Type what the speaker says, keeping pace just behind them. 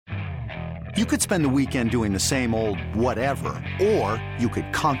You could spend the weekend doing the same old whatever, or you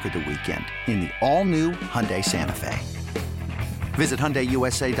could conquer the weekend in the all-new Hyundai Santa Fe. Visit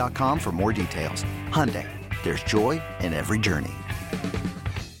HyundaiUSA.com for more details. Hyundai, there's joy in every journey.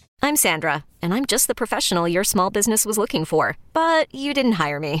 I'm Sandra, and I'm just the professional your small business was looking for. But you didn't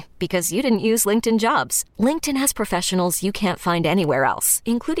hire me because you didn't use LinkedIn Jobs. LinkedIn has professionals you can't find anywhere else,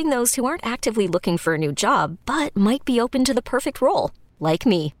 including those who aren't actively looking for a new job, but might be open to the perfect role, like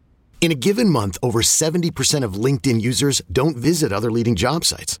me. In a given month, over 70% of LinkedIn users don't visit other leading job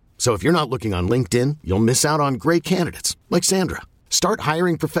sites. So if you're not looking on LinkedIn, you'll miss out on great candidates like Sandra. Start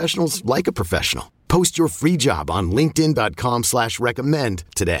hiring professionals like a professional. Post your free job on linkedin.com/recommend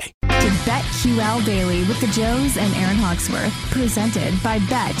today. To BetQL Daily with the Joes and Aaron Hawksworth, presented by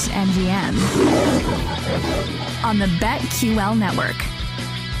BetMGM on the BetQL Network.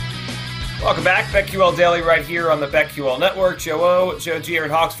 Welcome back. BetQL Daily right here on the BetQL Network. Joe O, Joe G,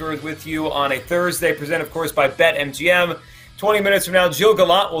 Aaron Hawksworth with you on a Thursday, presented, of course, by BetMGM. 20 minutes from now, Gilles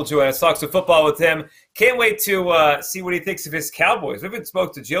Gallant will join us, talk some football with him. Can't wait to see what he thinks of his Cowboys. We haven't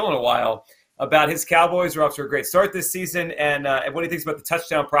spoke to Gilles in a while about his Cowboys. We're off to a great start this season, and what he thinks about the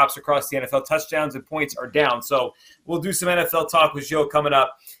touchdown props across the NFL. Touchdowns and points are down. So we'll do some NFL talk with Gilles coming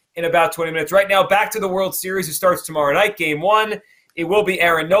up in about 20 minutes. Right now, back to the World Series. It starts tomorrow night, Game 1. It will be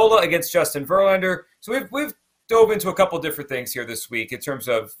Aaron Nola against Justin Verlander. So we've dove into a couple different things here this week in terms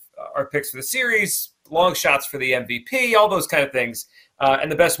of our picks for the series, long shots for the MVP, all those kind of things, and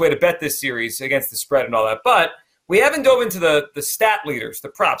the best way to bet this series against the spread and all that. But we haven't dove into the stat leaders, the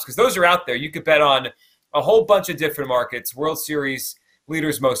props, because those are out there. You could bet on a whole bunch of different markets: World Series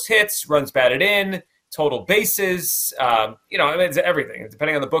leaders, most hits, runs batted in, total bases. It's everything.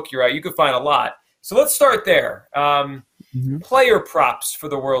 Depending on the book you're at, you could find a lot. So let's start there. Player props for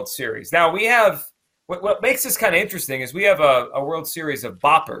the World Series. Now we have what makes this kind of interesting is we have a World Series of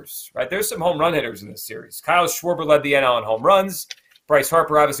boppers, right? There's some home run hitters in this series. Kyle Schwarber led the NL in home runs. Bryce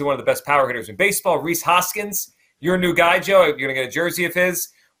Harper, obviously one of the best power hitters in baseball. Rhys Hoskins, you're a new guy, Joe. You're going to get a jersey of his.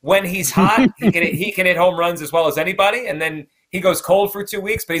 When he's hot, he can hit home runs as well as anybody. And then he goes cold for 2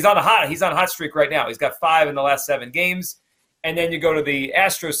 weeks, but he's on a hot streak right now. He's got 5 in the last 7 games. And then you go to the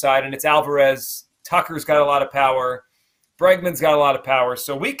Astros side, and it's Alvarez. Tucker's got a lot of power. Bregman's got a lot of power.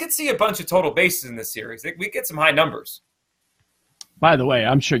 So we could see a bunch of total bases in this series. We get some high numbers. By the way,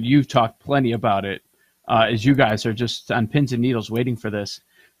 I'm sure you've talked plenty about it as you guys are just on pins and needles waiting for this.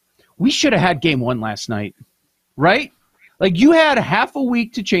 We should have had Game 1 last night, right? Like, you had half a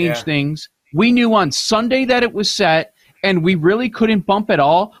week to change things. We knew on Sunday that it was set, and we really couldn't bump at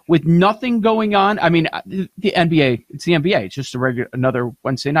all with nothing going on. I mean, the NBA, it's the NBA. It's just another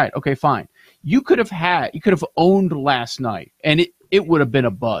Wednesday night. Okay, fine. You could have owned last night, and it would have been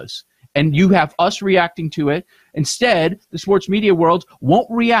a buzz. And you have us reacting to it. Instead, the sports media world won't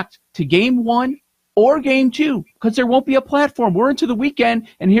react to Game 1 or Game 2 because there won't be a platform. We're into the weekend,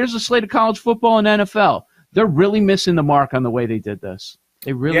 and here's a slate of college football and NFL. They're really missing the mark on the way they did this.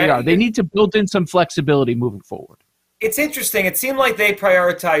 They really are. They need to build in some flexibility moving forward. It's interesting. It seemed like they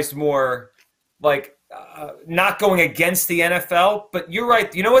prioritized more not going against the NFL, but you're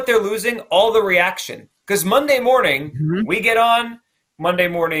right. You know what they're losing? All the reaction. Because Monday morning, we get on, Monday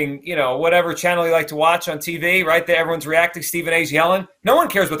morning, whatever channel you like to watch on TV, right there, everyone's reacting. Stephen A's yelling. No one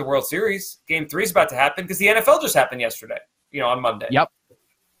cares about the World Series. Game 3 is about to happen because the NFL just happened yesterday, on Monday. Yep.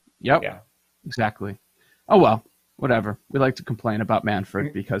 Yeah. Exactly. Oh, well, whatever. We like to complain about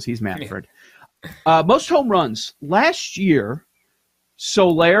Manfred because he's Manfred. Most home runs. Last year,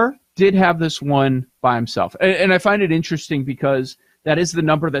 Soler did have this one by himself. And I find it interesting because that is the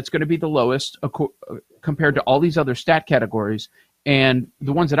number that's going to be the lowest compared to all these other stat categories. And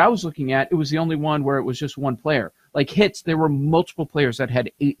the ones that I was looking at, it was the only one where it was just one player. Like hits, there were multiple players that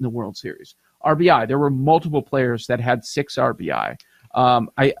had 8 in the World Series. RBI, there were multiple players that had 6 RBI.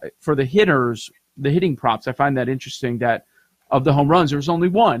 For the hitters, the hitting props, I find that interesting that of the home runs, there was only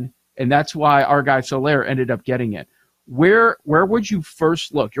one. And that's why our guy Soler ended up getting it. Where would you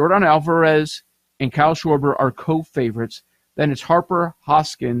first look? Jordan Alvarez and Kyle Schwarber are co-favorites. Then it's Harper,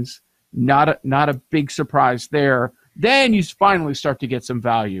 Hoskins. Not a big surprise there. Then you finally start to get some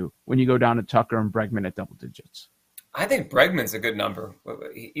value when you go down to Tucker and Bregman at double digits. I think Bregman's a good number.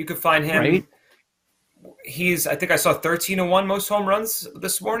 You could find him. Right? I think I saw 13-1 most home runs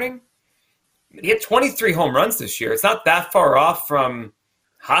this morning. He had 23 home runs this year. It's not that far off from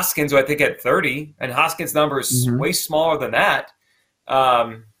Hoskins, who I think had 30, and Hoskins' number is way smaller than that.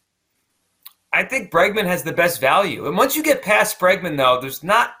 I think Bregman has the best value. And once you get past Bregman, though, there's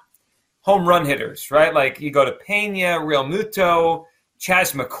not home run hitters, right? Like you go to Pena, Real Muto,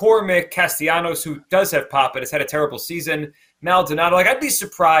 Chas McCormick, Castellanos, who does have pop but has had a terrible season, Maldonado. Like, I'd be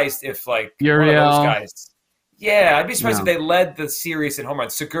surprised if, like, Uriel. one of those guys. Yeah, I'd be surprised if they led the series in home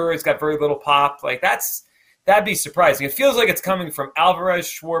runs. Segura's got very little pop. Like, that'd be surprising. It feels like it's coming from Alvarez,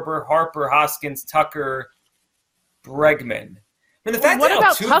 Schwarber, Harper, Hoskins, Tucker, Bregman. I mean, the fact what that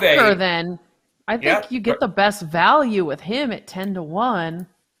about Altuve, Tucker then? I think you get the best value with him at 10-1.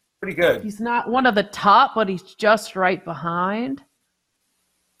 Pretty good. He's not one of the top, but he's just right behind.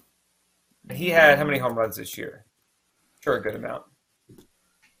 He had how many home runs this year? Sure, a good amount.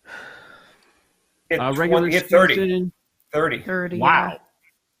 Regular hit 30. season, 30. Wow. Yeah.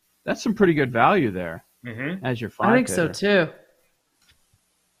 That's some pretty good value there as your five I think so too.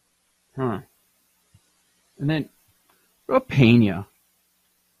 Huh. And then Pena.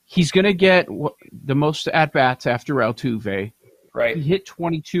 He's going to get the most at-bats after Altuve. Right. He hit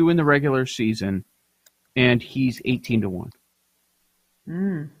 22 in the regular season, and he's 18-1.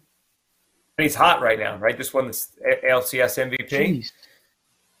 And he's hot right now, right? Just won the ALCS MVP. Jeez.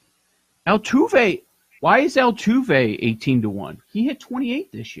 Altuve, why is Altuve 18-1? He hit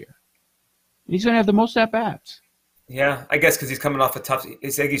 28 this year. He's going to have the most at-bats. Yeah, I guess because he's coming off a tough –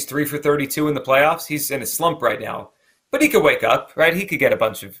 he's 3 for 32 in the playoffs. He's in a slump right now. But he could wake up, right? He could get a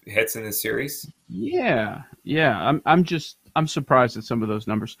bunch of hits in this series. Yeah. I'm surprised at some of those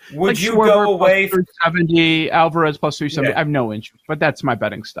numbers. Would like you Schwarber go away plus 370, Alvarez plus 370? Yeah. I have no interest, but that's my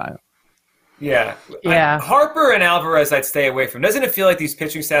betting style. Yeah. Harper and Alvarez I'd stay away from. Doesn't it feel like these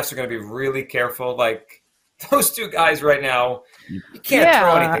pitching staffs are going to be really careful? Like, those two guys right now, you can't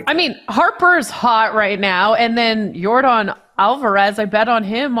throw anything. I mean, Harper's hot right now, and then Yordan Alvarez, I bet on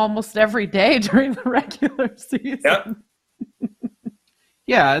him almost every day during the regular season. Yep.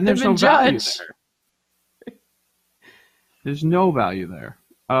 Yeah, and there's no value Judge. there. There's no value there.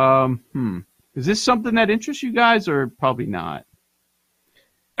 Is this something that interests you guys, or probably not?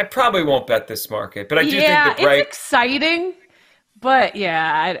 I probably won't bet this market, but I do think Yeah, the break. it's exciting. But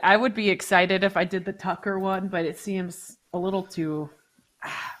yeah, I would be excited if I did the Tucker one, but it seems a little too,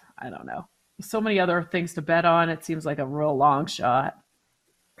 I don't know. So many other things to bet on. It seems like a real long shot.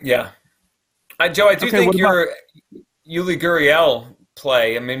 Yeah. Joe, I do think what your Yuli Gurriel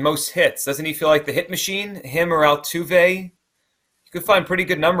play, I mean, most hits. Doesn't he feel like the hit machine? Him or Altuve? You could find pretty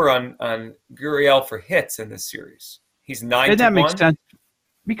good number on Gurriel for hits in this series. He's 9-1. That makes sense.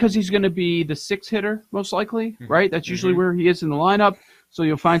 Because he's going to be the 6th hitter, most likely, right? That's usually where he is in the lineup. So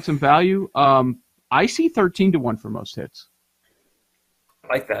you'll find some value. I see 13-1 for most hits.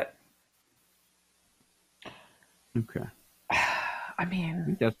 I like that. Okay. I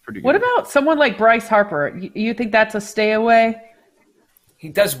mean, That's pretty good. what about someone like Bryce Harper? You think that's a stay away? He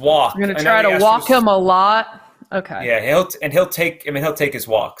does walk. You're going to try to walk him a lot? Okay. Yeah, he'll take his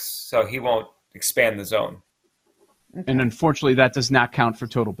walks, so he won't expand the zone. And unfortunately, that does not count for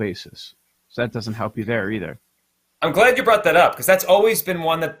total bases. So that doesn't help you there either. I'm glad you brought that up because that's always been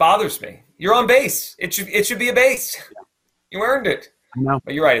one that bothers me. You're on base. It should be a base. You earned it. No,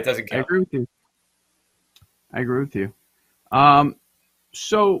 But you're right. It doesn't count. I agree with you.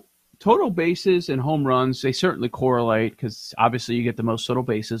 So total bases and home runs, they certainly correlate because obviously you get the most total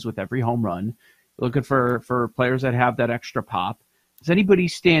bases with every home run. Looking for players that have that extra pop. Does anybody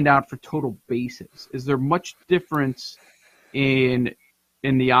stand out for total bases? Is there much difference in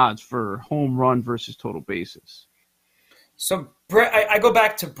the odds for home run versus total bases? So I go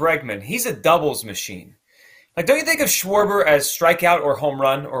back to Bregman. He's a doubles machine. Like, don't you think of Schwarber as strikeout or home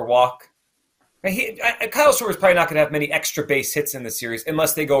run or walk? Kyle Schwarber's probably not going to have many extra base hits in the series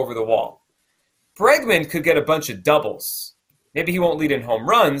unless they go over the wall. Bregman could get a bunch of doubles. Maybe he won't lead in home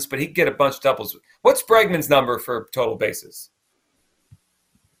runs, but he could get a bunch of doubles. What's Bregman's number for total bases?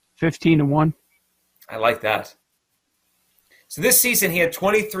 15-1. I like that. So this season he had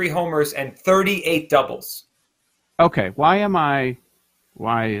 23 homers and 38 doubles. Okay, why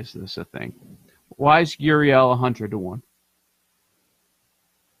is this a thing? Why is Gurriel 100-1?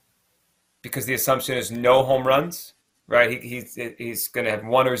 Because the assumption is no home runs, right? He's going to have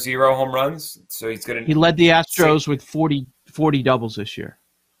 1 or 0 home runs, so he's going to. He led the Astros with 40 doubles this year.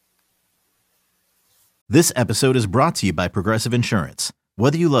 This episode is brought to you by Progressive Insurance.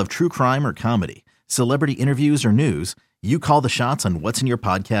 Whether you love true crime or comedy, celebrity interviews or news, you call the shots on what's in your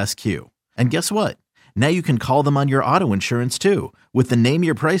podcast queue. And guess what? Now you can call them on your auto insurance too with the Name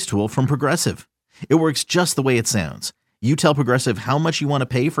Your Price tool from Progressive. It works just the way it sounds. You tell Progressive how much you want to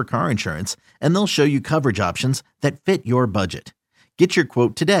pay for car insurance, and they'll show you coverage options that fit your budget. Get your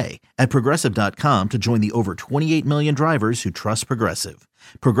quote today at Progressive.com to join the over 28 million drivers who trust Progressive.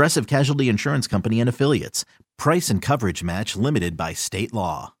 Progressive Casualty Insurance Company and Affiliates. Price and coverage match limited by state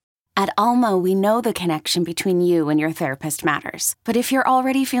law. At Alma, we know the connection between you and your therapist matters. But if you're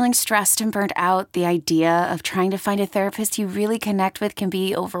already feeling stressed and burnt out, the idea of trying to find a therapist you really connect with can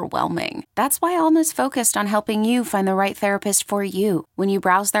be overwhelming. That's why Alma's focused on helping you find the right therapist for you. When you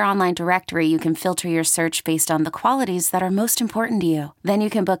browse their online directory, you can filter your search based on the qualities that are most important to you. Then you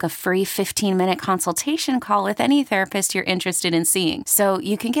can book a free 15-minute consultation call with any therapist you're interested in seeing, so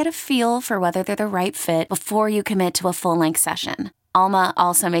you can get a feel for whether they're the right fit before you commit to a full-length session. Alma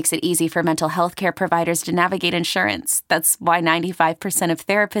also makes it easy for mental health care providers to navigate insurance. That's why 95% of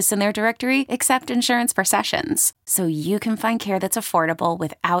therapists in their directory accept insurance for sessions, so you can find care that's affordable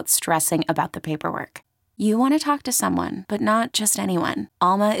without stressing about the paperwork. You want to talk to someone, but not just anyone.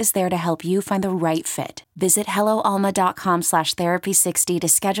 Alma is there to help you find the right fit. Visit helloalma.com/therapy60 to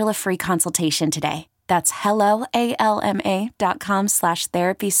schedule a free consultation today. That's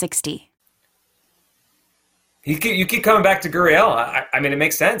helloalma.com/therapy60. You keep coming back to Gurriel. I mean, it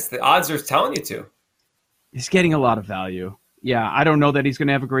makes sense. The odds are telling you to. He's getting a lot of value. Yeah, I don't know that he's going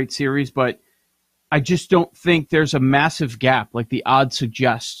to have a great series, but I just don't think there's a massive gap like the odds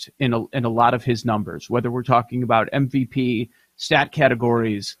suggest in a lot of his numbers, whether we're talking about MVP, stat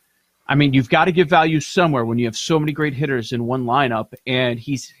categories. I mean, you've got to give value somewhere when you have so many great hitters in one lineup, and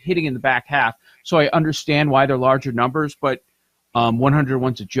he's hitting in the back half. So I understand why they're larger numbers, but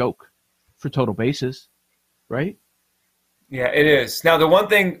 101's a joke for total bases. Right? Yeah, it is. Now, the one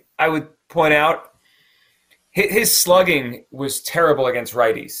thing I would point out, his slugging was terrible against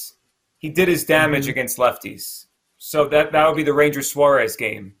righties. He did his damage against lefties. So that would be the Rangers-Suarez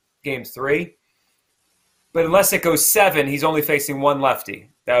game 3. But unless it goes 7, he's only facing one lefty.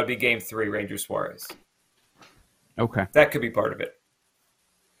 That would be game 3, Rangers-Suarez. Okay. That could be part of it.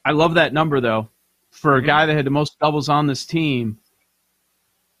 I love that number, though. For a guy that had the most doubles on this team,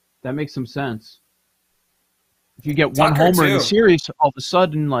 that makes some sense. If you get one homer in the series, all of a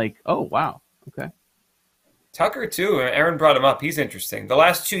sudden, like, oh, wow, okay. Tucker, too. Aaron brought him up. He's interesting. The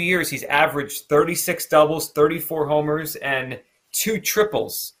last 2 years, he's averaged 36 doubles, 34 homers, and 2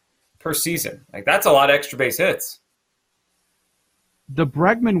 triples per season. Like, that's a lot of extra base hits. The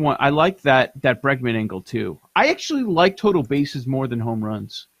Bregman one, I like that Bregman angle, too. I actually like total bases more than home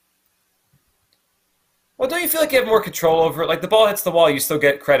runs. Well, don't you feel like you have more control over it? Like, the ball hits the wall, you still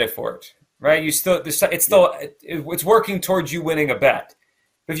get credit for it. Right, it's working towards you winning a bet.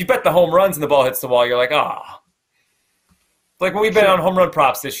 But if you bet the home runs and the ball hits the wall, you're like, like when we bet on home run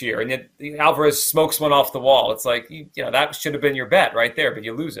props this year, and Alvarez smokes one off the wall. It's like that should have been your bet right there, but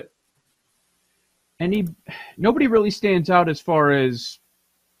you lose it. And nobody really stands out as far as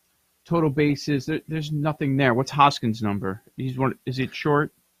total bases. There's nothing there. What's Hoskins' number? Is it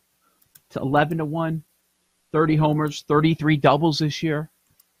short? It's 11-1, 30 homers, 33 doubles this year.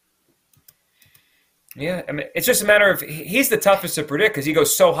 Yeah, I mean, it's just a matter of he's the toughest to predict because he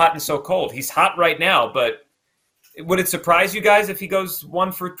goes so hot and so cold. He's hot right now, but would it surprise you guys if he goes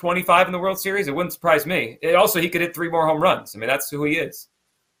 1 for 25 in the World Series? It wouldn't surprise me. Also, he could hit 3 more home runs. I mean, that's who he is,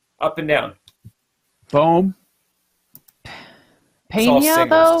 up and down. Boom. Pena,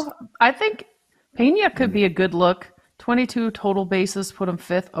 though, I think Pena could be a good look. 22 total bases put him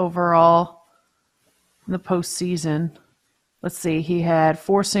 5th overall in the postseason. Let's see, he had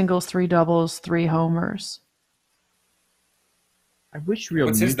 4 singles, 3 doubles, 3 homers. I wish Real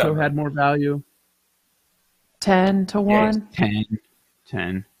Muto had more value. 10-1. Yeah,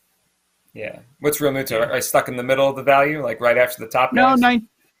 10. Yeah. What's Real Muto? Are I stuck in the middle of the value, like right after the top guys? No,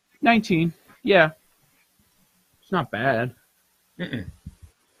 19. Yeah. It's not bad.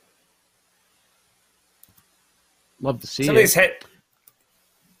 Love to see some of these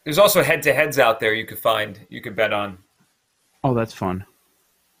there's also head-to-heads out there you could bet on. Oh, that's fun.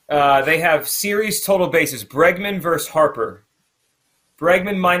 They have series total bases. Bregman versus Harper.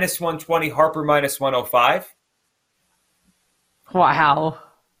 Bregman -120, Harper -105. Wow.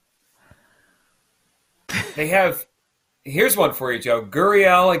 They have, here's one for you, Joe.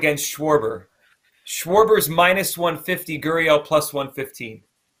 Gurriel against Schwarber. Schwarber's -150, Gurriel +115.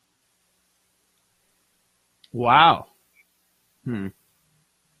 Wow.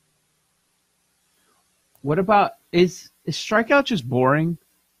 What about, is strikeout just boring?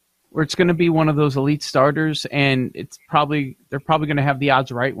 Where it's going to be one of those elite starters, and they're probably going to have the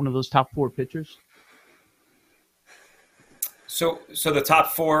odds right, one of those top 4 pitchers? So the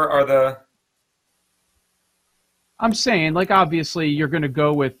top 4 are the... I'm saying, like, obviously you're going to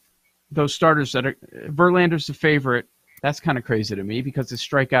go with those starters that are... Verlander's the favorite. That's kind of crazy to me because his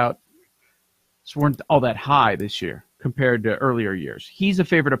strikeouts weren't all that high this year compared to earlier years. He's a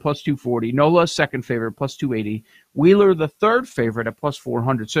favorite at plus 240. Nola, second favorite, plus 280. Wheeler, the third favorite at plus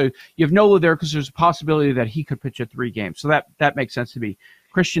 400. So you have Nola there because there's a possibility that he could pitch at 3 games. So that makes sense to me.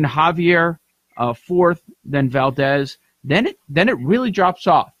 Christian Javier, fourth, then Valdez. Then it really drops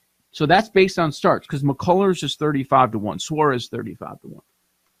off. So that's based on starts because McCullers is 35-1. Suarez 35-1.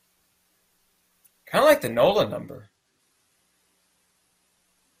 Kind of like the Nola number.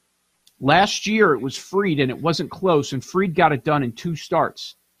 Last year, it was Fried, and it wasn't close, and Fried got it done in 2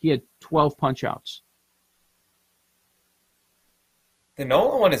 starts. He had 12 punch-outs. The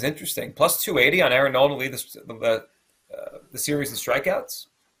Nola one is interesting. Plus 280 on Aaron Nola to lead the series in strikeouts.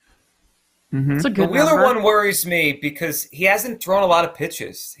 Mm-hmm. It's a good The Wheeler number. one worries me because he hasn't thrown a lot of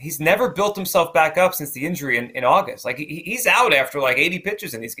pitches. He's never built himself back up since the injury in August. Like he's out after like 80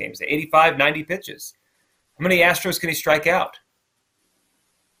 pitches in these games, 85, 90 pitches. How many Astros can he strike out?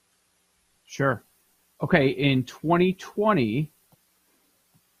 Sure. Okay, in 2020,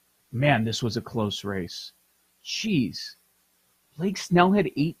 man, this was a close race. Jeez. Blake Snell had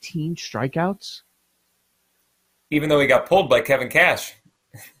 18 strikeouts? Even though he got pulled by Kevin Cash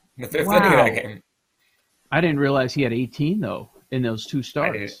in the 5th inning of that game. I didn't realize he had 18, though, in those 2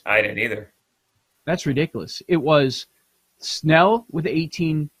 starts. I didn't either. That's ridiculous. It was Snell with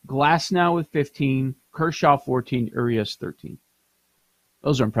 18, Glasnow with 15, Kershaw 14, Urias 13.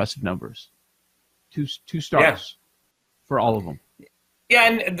 Those are impressive numbers. Two starts for all of them. Yeah,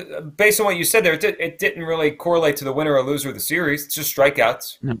 and based on what you said there, it didn't really correlate to the winner or loser of the series. It's just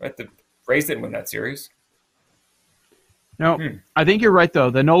strikeouts. No. Right? The Rays didn't win that series. No, I think you're right, though.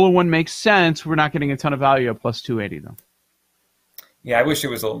 The Nola one makes sense. We're not getting a ton of value at plus 280, though. Yeah, I wish it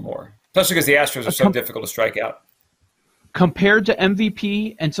was a little more, especially because the Astros are so difficult to strike out. Compared to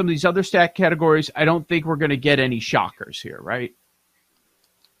MVP and some of these other stat categories, I don't think we're going to get any shockers here, right?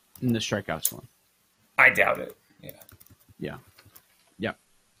 In the strikeouts one. I doubt it. Yeah.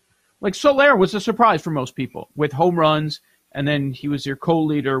 Like Soler was a surprise for most people with home runs, and then he was your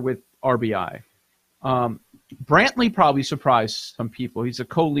co-leader with RBI. Brantley probably surprised some people. He's a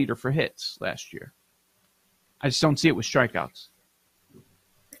co-leader for hits last year. I just don't see it with strikeouts.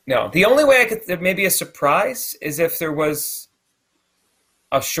 No, the only way I could there may be a surprise is if there was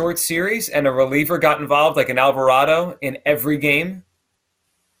a short series and a reliever got involved, like an Alvarado, in every game.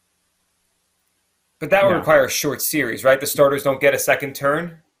 But that would require a short series, right? The starters don't get a second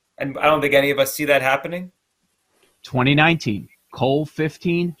turn, and I don't think any of us see that happening. 2019, Cole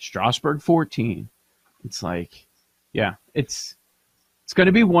 15, Strasburg 14. It's like, it's going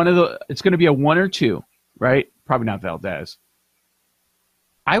to be it's going to be a 1 or 2, right? Probably not Valdez.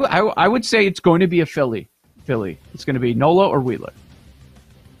 I would say it's going to be a Philly. It's going to be Nola or Wheeler.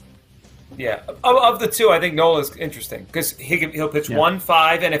 Yeah, of the two, I think Nola's interesting because he'll pitch 1,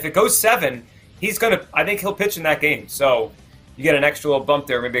 5, and if it goes 7, I think he'll pitch in that game. So you get an extra little bump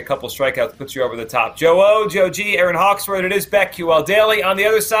there, maybe a couple strikeouts puts you over the top. Joe O, Joe G, Aaron Hawksworth, it is BetQL Daily. On the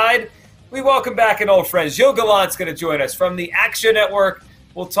other side, we welcome back an old friend. Gilles Gallant's going to join us from the Action Network.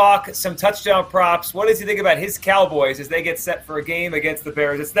 We'll talk some touchdown props. What does he think about his Cowboys as they get set for a game against the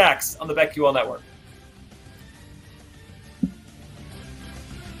Bears? It's next on the BetQL Network.